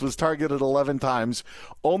Jets was targeted 11 times,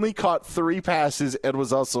 only caught 3 passes, and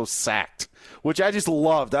was also sacked, which I just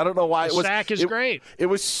loved. I don't know why. Sack is great. It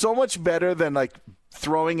was so much better than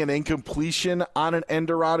throwing an incompletion on an end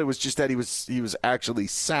around. It was just that he was actually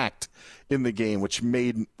sacked in the game, which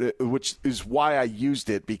is why I used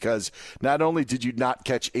it, because not only did you not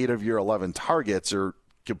catch 8 of your 11 targets or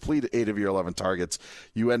complete 8 of your 11 targets,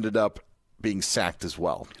 you ended up being sacked as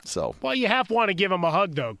well. Well, you want to give him a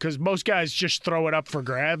hug, though, because most guys just throw it up for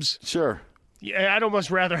grabs. Sure. Yeah, I'd almost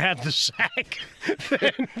rather have the sack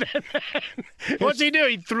than what's he do?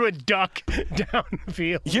 He threw a duck down the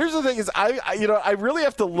field. Here's the thing is, I really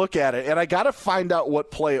have to look at it, and I got to find out what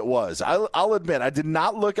play it was. I'll admit, I did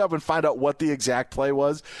not look up and find out what the exact play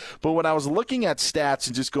was, but when I was looking at stats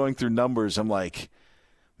and just going through numbers, I'm like,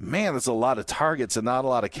 man, that's a lot of targets and not a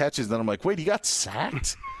lot of catches. Then I'm like, wait, he got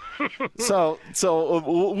sacked? So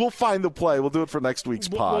we'll find the play. We'll do it for next week's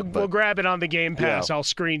pod. We'll grab it on the Game Pass. Yeah. I'll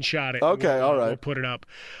screenshot it. Okay, all right. We'll put it up.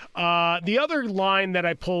 The other line that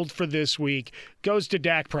I pulled for this week goes to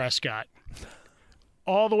Dak Prescott.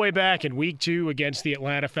 All the way back in Week 2 against the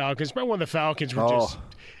Atlanta Falcons. Remember when the Falcons were just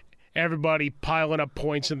everybody piling up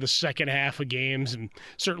points in the second half of games, and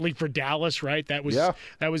certainly for Dallas, right? That was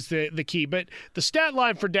the key. But the stat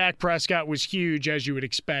line for Dak Prescott was huge, as you would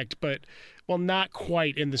expect, but not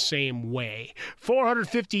quite in the same way.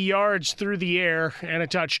 450 yards through the air and a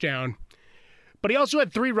touchdown. But he also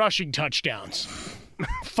had 3 rushing touchdowns.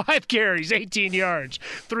 5 carries, 18 yards,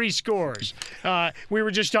 3 scores. We were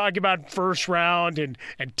just talking about first round and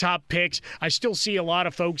top picks. I still see a lot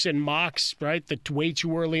of folks in mocks, right? The way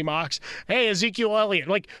too early mocks. Hey, Ezekiel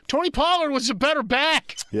Elliott. Tony Pollard was a better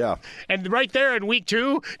back. Yeah. And right there in Week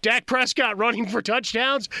 2, Dak Prescott running for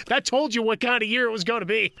touchdowns. That told you what kind of year it was going to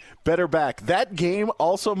be. Better back. That game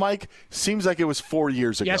also, Mike, seems like it was 4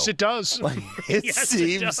 years ago. Yes, it does. It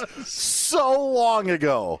seems so long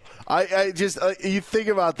ago. I just you think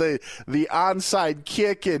about the onside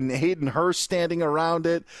kick and Hayden Hurst standing around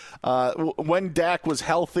it when Dak was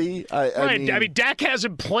healthy. I mean, Dak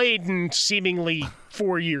hasn't played in seemingly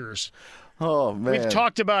 4 years. Oh, man. We've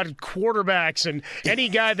talked about quarterbacks, and any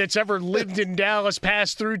guy that's ever lived in Dallas,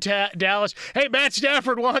 passed through Dallas. Hey, Matt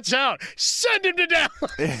Stafford wants out. Send him to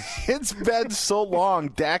Dallas. It's been so long.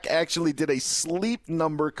 Dak actually did a Sleep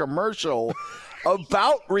Number commercial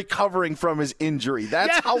about recovering from his injury.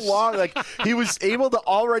 That's how long. He was able to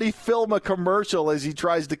already film a commercial as he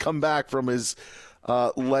tries to come back from his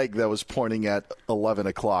leg that was pointing at 11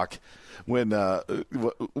 o'clock when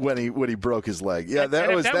he broke his leg. Yeah,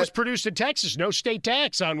 that was produced in Texas. No state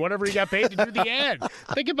tax on whatever he got paid to do the ad.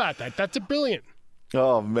 Think about that. That's brilliant.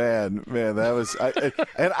 Oh man, that was. I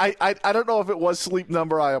don't know if it was Sleep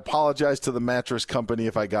Number. I apologize to the mattress company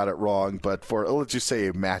if I got it wrong, but let's just say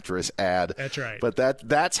a mattress ad. That's right. But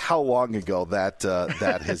that's how long ago that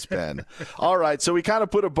has been. All right, so we kind of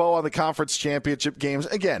put a bow on the conference championship games.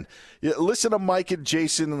 Again, listen to Mike and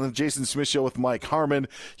Jason and the Jason Smith Show with Mike Harmon.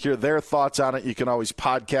 Hear their thoughts on it. You can always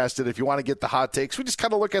podcast it if you want to get the hot takes. We just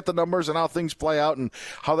kind of look at the numbers and how things play out and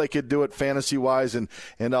how they could do it fantasy wise, and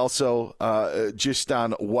also just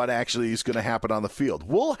on what actually is going to happen on the field.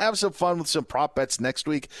 We'll have some fun with some prop bets next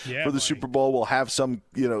week for the Super Bowl. We'll have some,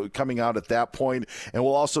 coming out at that point, and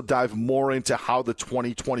we'll also dive more into how the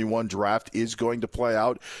 2021 draft is going to play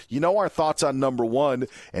out. You know our thoughts on number 1,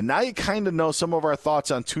 and now you kind of know some of our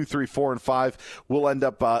thoughts on 2, 3, 4, and 5. We'll end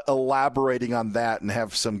up elaborating on that and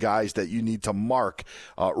have some guys that you need to mark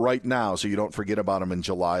right now so you don't forget about them in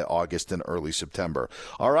July, August, and early September.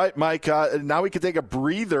 All right, Mike, now we can take a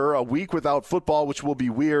breather, a week without football, which will be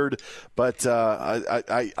weird, but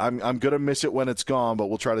I'm going to miss it when it's gone, but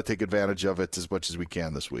we'll try to take advantage of it as much as we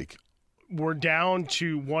can this week. We're down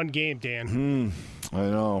to one game, Dan. I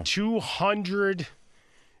know.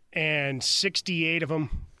 268 of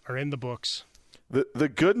them are in the books. The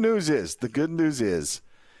good news is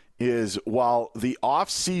while the off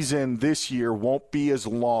season this year won't be as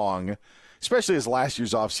long, especially as last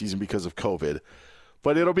year's off season because of COVID,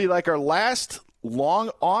 but it'll be like our last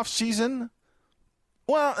long off season.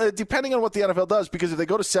 Well, depending on what the NFL does, because if they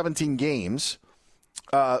go to 17 games,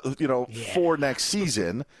 for next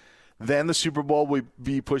season, then the Super Bowl will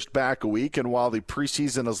be pushed back a week. And while the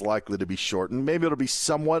preseason is likely to be shortened, maybe it'll be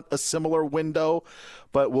somewhat a similar window,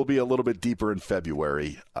 but we'll be a little bit deeper in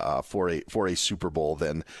February for a Super Bowl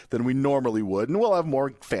than we normally would. And we'll have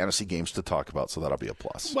more fantasy games to talk about, so that'll be a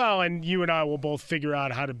plus. Well, and you and I will both figure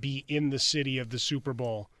out how to be in the city of the Super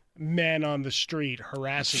Bowl. Men on the street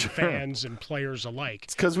harassing fans and players alike.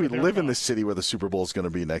 It's because we live in the city where the Super Bowl is going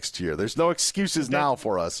to be next year. There's no excuses now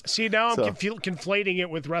for us. See, now I'm conflating it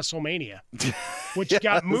with WrestleMania, which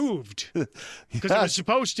got moved because it was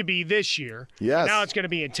supposed to be this year. Yes. Now it's going to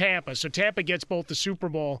be in Tampa. So Tampa gets both the Super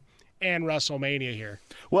Bowl and WrestleMania here.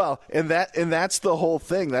 Well, and that's the whole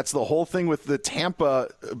thing. That's the whole thing with the Tampa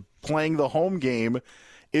playing the home game.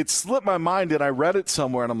 It slipped my mind, and I read it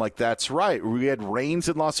somewhere, and I'm like, that's right. We had rains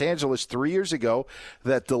in Los Angeles 3 years ago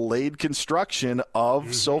that delayed construction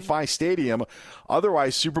of SoFi Stadium.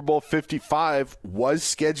 Otherwise, Super Bowl 55 was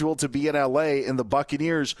scheduled to be in L.A., and the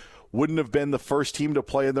Buccaneers wouldn't have been the first team to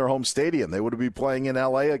play in their home stadium. They would be playing in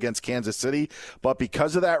L.A. against Kansas City. But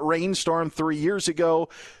because of that rainstorm 3 years ago,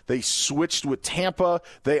 they switched with Tampa.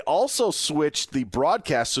 They also switched the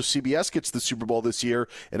broadcast, so CBS gets the Super Bowl this year,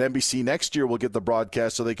 and NBC next year will get the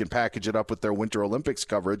broadcast so they can package it up with their Winter Olympics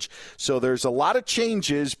coverage. So there's a lot of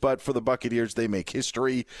changes, but for the Buccaneers, they make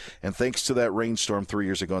history. And thanks to that rainstorm 3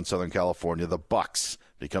 years ago in Southern California, the Bucs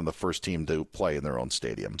become the first team to play in their own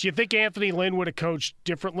stadium. Do you think Anthony Lynn would have coached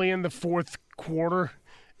differently in the fourth quarter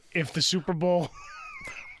if the Super Bowl?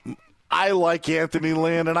 I like Anthony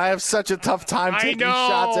Lynn, and I have such a tough time taking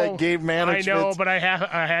shots at game management. I know, but I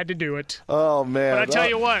had to do it. Oh, man. But I tell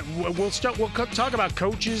you what, we'll talk about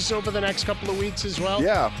coaches over the next couple of weeks as well.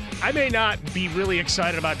 Yeah. I may not be really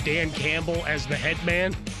excited about Dan Campbell as the head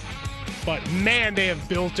man, but, man, they have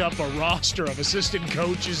built up a roster of assistant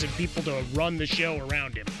coaches and people to run the show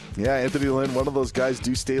around him. Yeah, Anthony Lynn, one of those guys,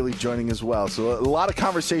 Deuce Staley joining as well. So a lot of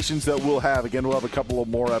conversations that we'll have. Again, we'll have a couple of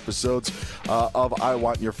more episodes of I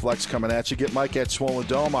Want Your Flex coming at you. Get Mike at Swollen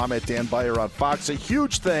Dome. I'm at Dan Beyer on Fox. A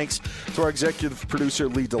huge thanks to our executive producer,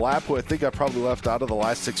 Lee DeLapp, who I think I probably left out of the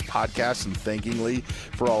last 6 podcasts, and thanking Lee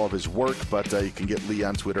for all of his work. But you can get Lee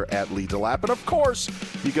on Twitter at Lee DeLapp. And, of course,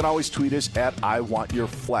 you can always tweet us at I Want Your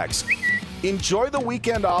Flex. Enjoy the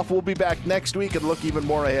weekend off. We'll be back next week and look even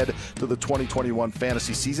more ahead to the 2021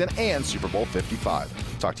 fantasy season and Super Bowl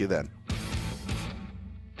 55. Talk to you then.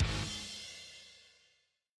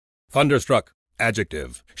 Thunderstruck.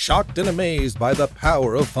 Adjective. Shocked and amazed by the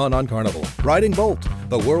power of fun on Carnival. Riding Bolt,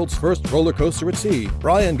 the world's first roller coaster at sea,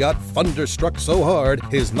 Brian got thunderstruck so hard,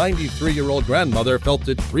 his 93-year-old grandmother felt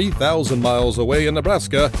it 3,000 miles away in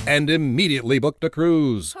Nebraska and immediately booked a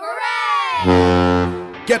cruise. Hooray!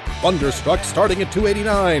 Get thunderstruck starting at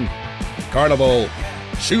 $289. Carnival.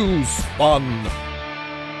 Choose fun.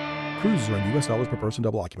 Cruises are in U.S. dollars per person,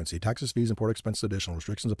 double occupancy. Taxes, fees, and port expenses additional.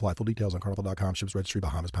 Restrictions apply. Full details on Carnival.com. Ships registry,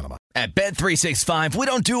 Bahamas, Panama. At Bet365, we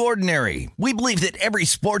don't do ordinary. We believe that every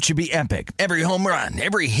sport should be epic. Every home run,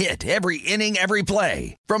 every hit, every inning, every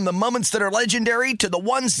play. From the moments that are legendary to the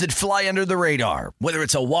ones that fly under the radar. Whether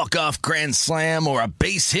it's a walk-off grand slam or a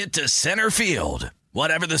base hit to center field.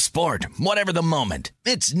 Whatever the sport, whatever the moment,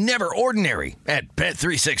 it's never ordinary at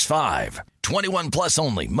Bet365. 21 plus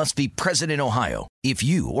only. Must be present in Ohio. If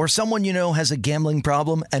you or someone you know has a gambling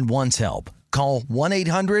problem and wants help, call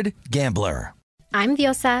 1-800-GAMBLER. I'm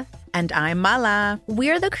Diosa. And I'm Mala.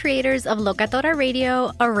 We're the creators of Locatora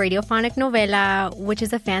Radio, a radiophonic novela, which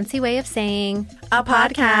is a fancy way of saying a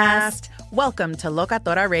podcast. Welcome to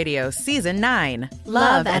Locatora Radio Season 9.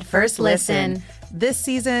 Love at First Listen. This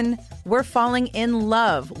season, we're falling in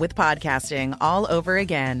love with podcasting all over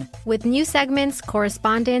again. With new segments,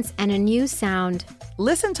 correspondence, and a new sound.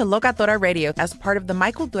 Listen to Locatora Radio as part of the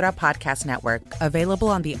My Cultura Podcast Network. Available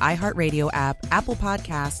on the iHeartRadio app, Apple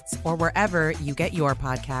Podcasts, or wherever you get your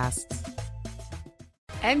podcasts.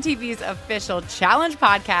 MTV's official Challenge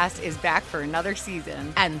podcast is back for another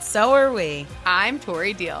season. And so are we. I'm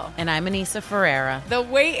Tori Deal. And I'm Anissa Ferreira. The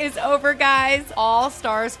wait is over, guys. All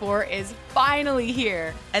Stars 4 is finally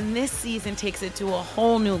here. And this season takes it to a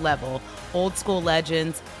whole new level. Old school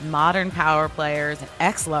legends, modern power players, and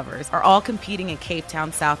ex-lovers are all competing in Cape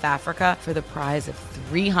Town, South Africa for the prize of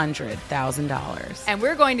 $300,000. And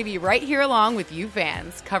we're going to be right here along with you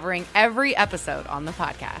fans, covering every episode on the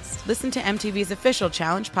podcast. Listen to MTV's official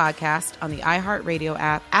Challenge podcast on the iHeartRadio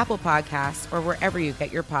app, Apple Podcasts, or wherever you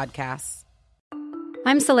get your podcasts.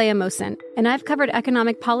 I'm Saleha Mohsen, and I've covered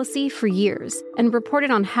economic policy for years and reported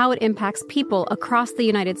on how it impacts people across the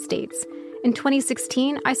United States. In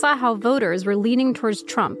 2016, I saw how voters were leaning towards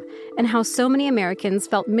Trump and how so many Americans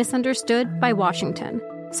felt misunderstood by Washington.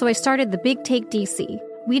 So I started The Big Take DC.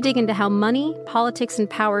 We dig into how money, politics, and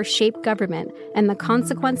power shape government and the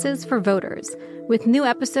consequences for voters. With new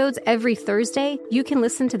episodes every Thursday, you can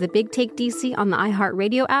listen to The Big Take DC on the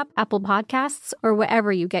iHeartRadio app, Apple Podcasts, or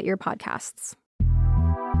wherever you get your podcasts.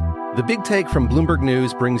 The Big Take from Bloomberg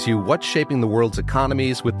News brings you what's shaping the world's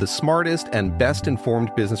economies with the smartest and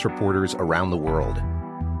best-informed business reporters around the world.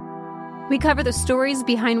 We cover the stories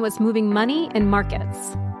behind what's moving money and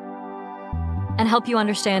markets. And help you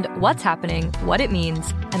understand what's happening, what it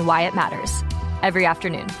means, and why it matters. Every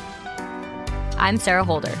afternoon. I'm Sarah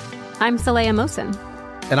Holder. I'm Saleha Mohsen.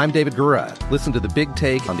 And I'm David Gura. Listen to The Big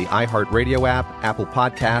Take on the iHeartRadio app, Apple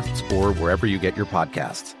Podcasts, or wherever you get your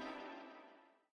podcasts.